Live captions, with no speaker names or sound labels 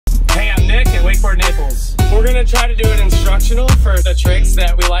Wakeboard Naples. We're gonna try to do it instructional for the tricks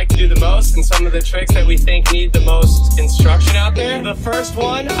that we like to do the most and some of the tricks that we think need the most instruction out there. The first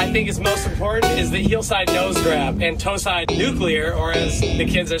one I think is most important is the heel side nose grab and toe side nuclear, or as the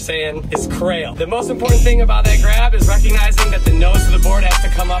kids are saying, is crail. The most important thing about that grab is recognizing that the nose of the board has to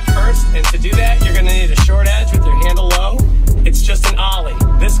come up first, and to do that you're gonna need a short edge with your handle low. It's just an ollie.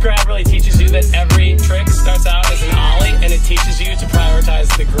 This grab really teaches you that every trick starts out as an ollie, and it teaches you to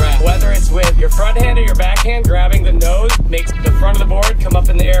prioritize the grab. Whether it's with your front hand or your back hand, grabbing the nose makes the front of the board come up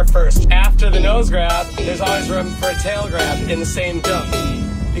in the air first. After the nose grab, there's always room for a tail grab in the same jump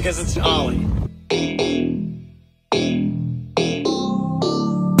because it's an ollie.